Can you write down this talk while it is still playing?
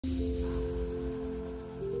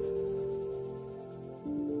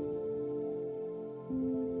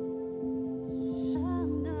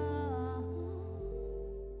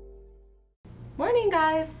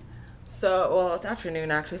guys. So, well, it's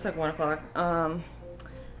afternoon actually. It's like 1 o'clock.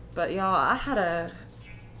 But y'all,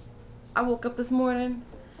 I woke up this morning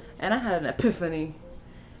and I had an epiphany,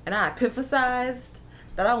 and I epiphasized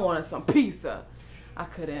that I wanted some pizza. I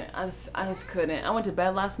just couldn't. I went to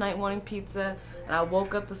bed last night wanting pizza, and I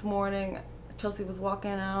woke up this morning. Chelsea was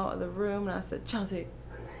walking out of the room, and I said, Chelsea,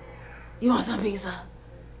 you want some pizza?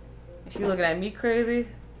 And she was looking at me crazy.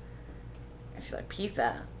 And she's like,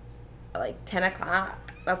 pizza? At like 10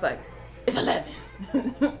 o'clock? I was like, it's 11.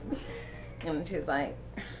 And she was like,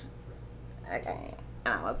 okay.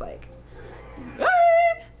 And I was like, what?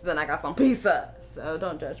 So then I got some pizza. So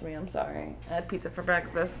don't judge me, I'm sorry. I had pizza for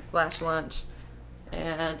breakfast / lunch.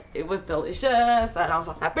 And it was delicious. And I was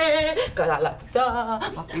so happy because I love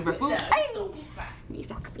pizza. My favorite food.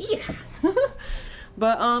 Pizza.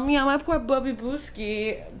 But yeah, my poor Bubby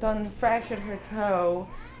Booski done fractured her toe.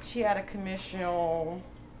 She had a commission.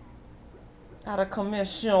 Hey,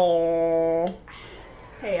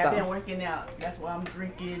 I've been working out. That's why I'm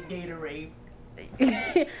drinking Gatorade.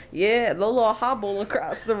 Yeah, the little hobble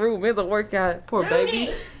across the room is a workout. Poor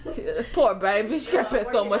baby. Poor baby. She got to put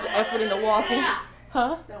so much effort into walking.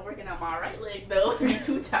 Huh? So I'm working out my right leg though. I'm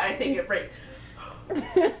too tired taking a break.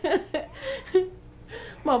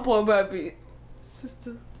 My poor baby.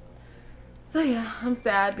 Sister. So yeah, I'm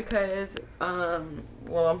sad because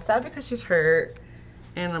well, I'm sad because she's hurt,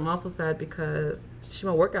 and I'm also sad because she's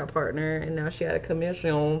my workout partner, and now she had a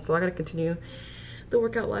commission, so I gotta continue the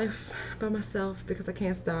workout life by myself because I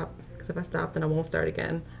can't stop. Because if I stop, then I won't start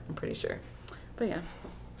again, I'm pretty sure. But yeah,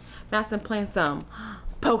 Madison playing some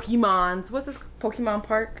Pokemons. What's this? Pokemon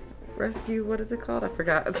Park Rescue? What is it called? I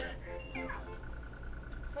forgot.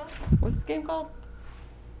 What's this game called?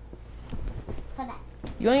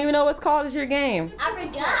 You don't even know what's called? It's your game. I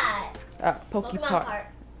forgot. Pokemon Park.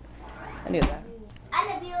 I knew that. I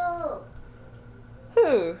love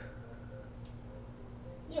Who?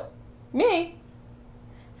 you. You. Me?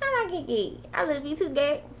 I like Gigi. I love you too,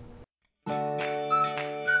 gay.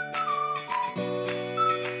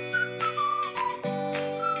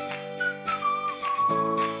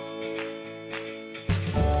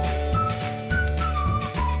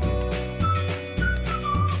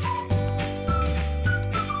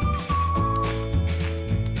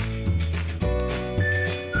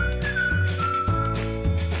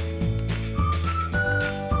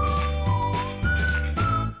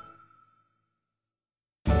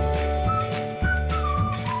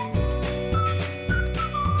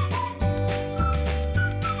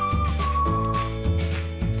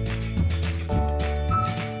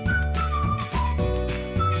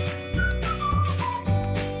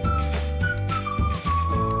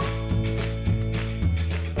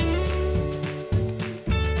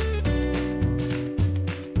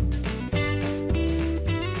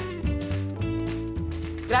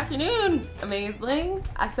 Good afternoon, Amazlings.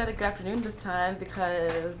 I said a good afternoon this time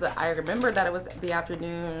because I remembered that it was the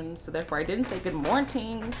afternoon, so therefore I didn't say good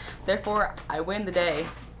morning. Therefore, I win the day.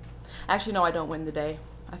 Actually, no, I don't win the day.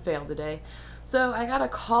 I failed the day. So I got a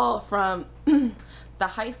call from the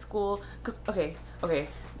high school, because, okay,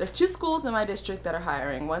 there's 2 schools in my district that are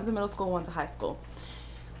hiring. One's a middle school, one's a high school.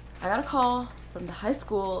 I got a call from the high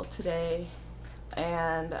school today,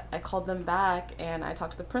 and I called them back, and I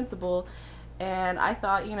talked to the principal. And I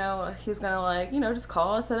thought, you know, he's gonna like, you know, just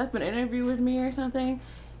call, set up an interview with me or something.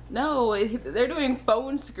 No, they're doing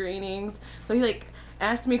phone screenings. So he like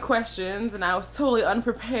asked me questions, and I was totally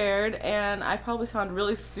unprepared, and I probably sound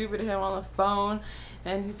really stupid to him on the phone.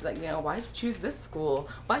 And he's like, you know, why'd you choose this school?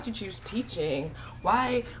 Why'd you choose teaching?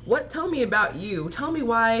 Tell me about you. Tell me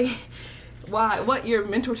what your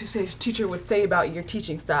mentor teacher would say about your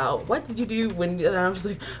teaching style. What did you do when, and I was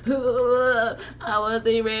like, I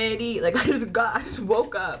wasn't ready. Like I just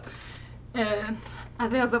woke up, and I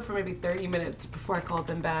think I was up for maybe 30 minutes before I called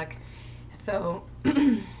them back. So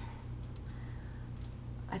I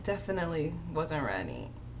definitely wasn't ready.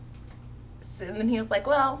 So, and then he was like,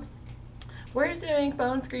 well, we're just doing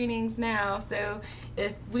phone screenings now, so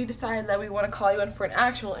if we decide that we want to call you in for an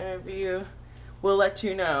actual interview, we'll let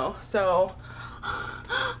you know. So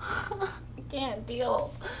I can't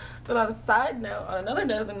deal. But on a side note, on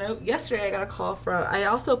another note, yesterday I got a call from, I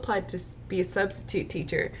also applied to be a substitute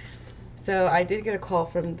teacher. So I did get a call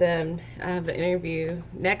from them. I have an interview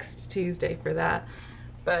next Tuesday for that.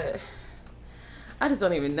 But I just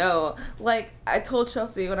don't even know. Like, I told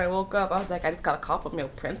Chelsea when I woke up, I was like, I just got a call from your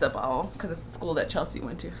principal, because it's the school that Chelsea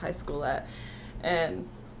went to high school at. And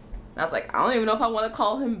I was like, I don't even know if I want to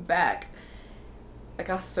call him back. I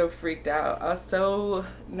got so freaked out. I was so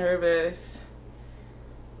nervous.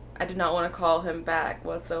 I did not want to call him back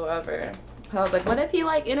whatsoever. I was like, what if he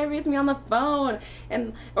like interviews me on the phone,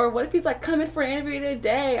 and or what if he's like coming for an interview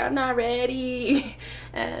today? I'm not ready.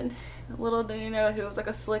 And little did you know, it was like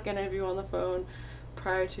a slick interview on the phone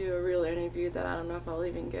prior to a real interview that I don't know if I'll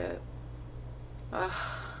even get.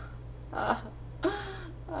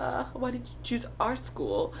 Why did you choose our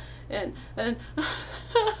school? And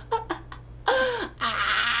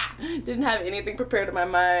didn't have anything prepared in my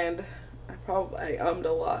mind. I ummed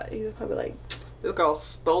a lot. He was probably like, this girl's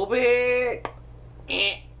stupid.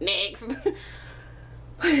 Next.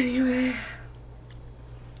 But anyway,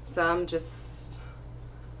 so I'm just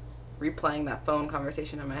replaying that phone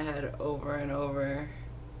conversation in my head over and over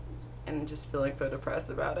and just feeling so depressed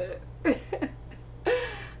about it.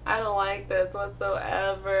 I don't like this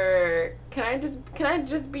whatsoever. Can I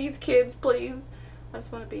just be kids, please? I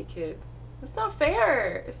just want to be a kid. It's not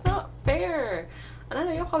fair. It's not fair. And I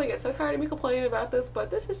know y'all probably get so tired of me complaining about this, but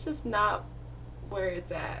this is just not where it's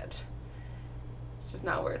at. It's just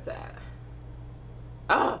not where it's at.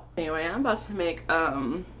 Oh! Anyway, I'm about to make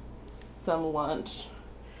some lunch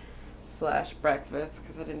 / breakfast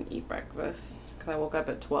because I didn't eat breakfast because I woke up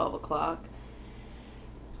at 12 o'clock.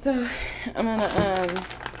 So I'm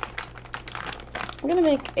gonna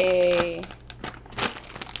make a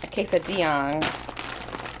quesadilla.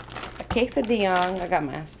 I got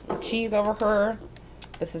my cheese over here.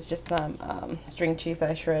 This is just some string cheese that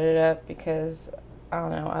I shredded up because I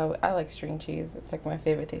don't know, I like string cheese. It's like my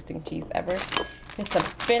favorite tasting cheese ever. Get some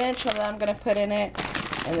spinach that I'm gonna put in it,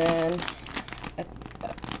 and then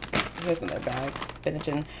here's another bag, spinach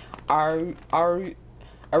and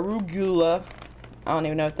arugula. I don't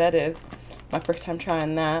even know what that is. My first time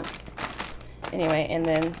trying that. Anyway, and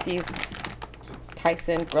then these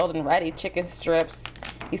Tyson grilled and ready chicken strips.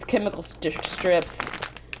 These chemical strips.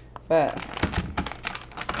 But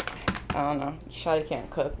I don't know. Shawty can't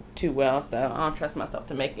cook too well, so I don't trust myself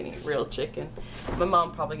to make any real chicken. My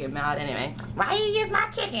mom probably get mad anyway. Why you use my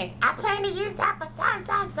chicken? I plan to use that for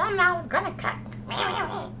something I was gonna cook.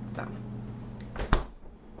 So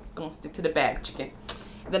it's gonna stick to the bag chicken.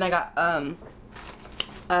 Then I got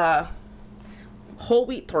whole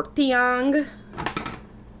wheat tortilla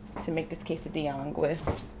to make this quesadilla with.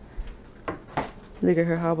 Look at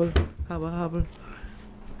her hobble.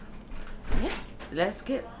 Yeah, let's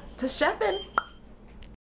get to chefing.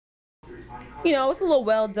 You know, it's a little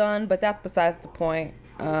well done, but that's besides the point.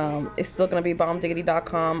 It's still gonna be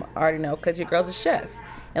bombdiggity.com. I already know, because your girl's a chef.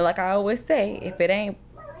 And like I always say, if it ain't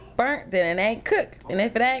burnt, then it ain't cooked. And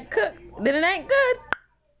if it ain't cooked, then it ain't good.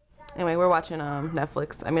 Anyway, we're watching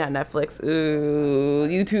Netflix. I mean, not Netflix. Ooh,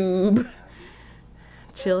 YouTube.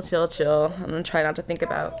 Chill. I'm gonna try not to think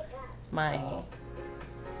about my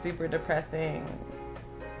super depressing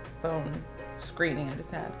phone screening I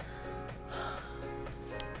just had.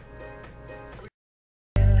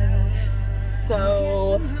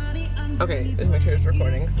 So, okay, let's make sure it's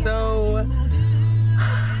recording. So,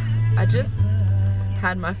 I just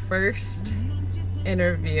had my first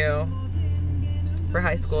interview for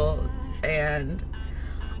high school, and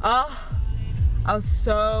I was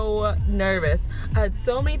so nervous. I had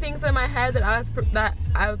so many things in my head that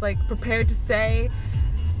I was like prepared to say,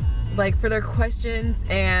 like for their questions,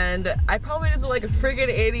 and I probably just look like a friggin'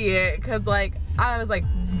 idiot because like I was like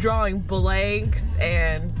drawing blanks.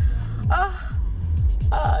 And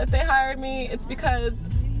if they hired me, it's because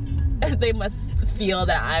they must feel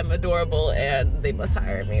that I'm adorable and they must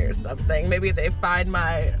hire me or something. Maybe they find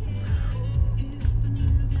my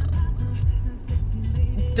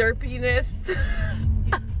derpiness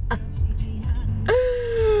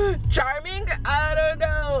charming. I don't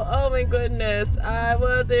know. Oh my goodness, I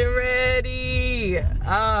wasn't ready.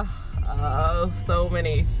 So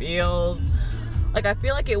many feels. Like I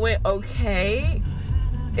feel like it went okay.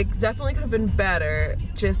 It definitely could have been better.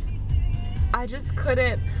 I just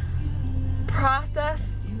couldn't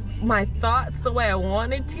process my thoughts the way I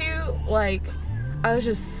wanted to. Like I was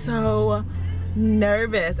just so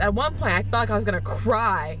nervous. At one point I felt like I was gonna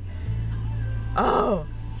cry. So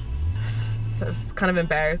it's kind of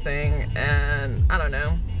embarrassing, and I don't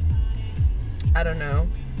know.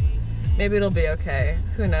 Maybe it'll be okay,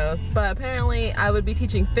 who knows. But apparently I would be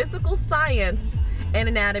teaching physical science and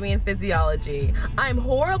anatomy and physiology. I'm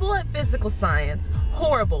horrible at physical science.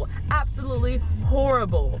 Horrible, absolutely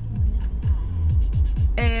horrible.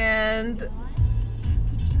 And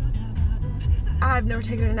I've never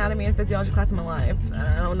taken an anatomy and physiology class in my life.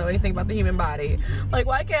 I don't know anything about the human body. Like,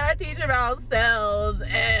 why can't I teach about cells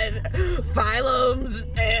and phylums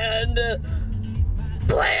and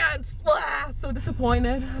plants? So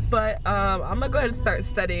disappointed. But I'm gonna go ahead and start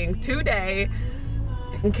studying today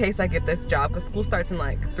in case I get this job, because school starts in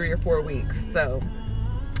like 3 or 4 weeks. So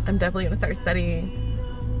I'm definitely gonna start studying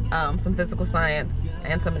some physical science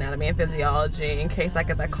and some anatomy and physiology in case I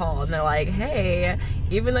get that call and they're like, hey,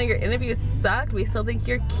 even though your interview sucked, we still think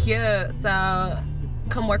you're cute, so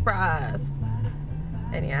come work for us.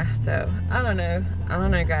 And yeah, so I don't know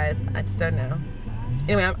guys, I just don't know.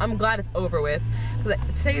 Anyway, I'm glad it's over with.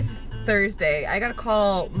 Today's Thursday. I got a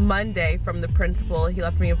call Monday from the principal. He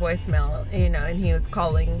left me a voicemail, you know, and he was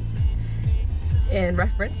calling in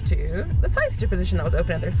reference to the science teacher position that was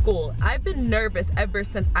open at their school. I've been nervous ever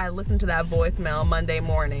since I listened to that voicemail Monday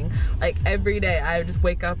morning. Like every day I just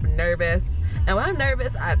wake up nervous, and when I'm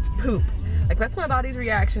nervous I poop. Like that's my body's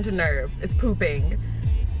reaction to nerves, is pooping.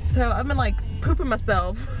 So I've been like pooping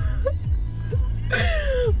myself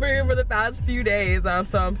for the past few days.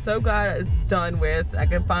 So I'm so glad it's done with. I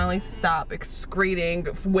can finally stop excreting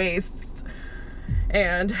waste.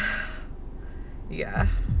 And yeah.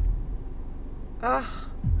 I'm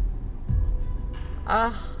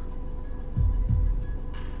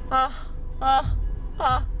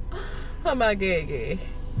a gay.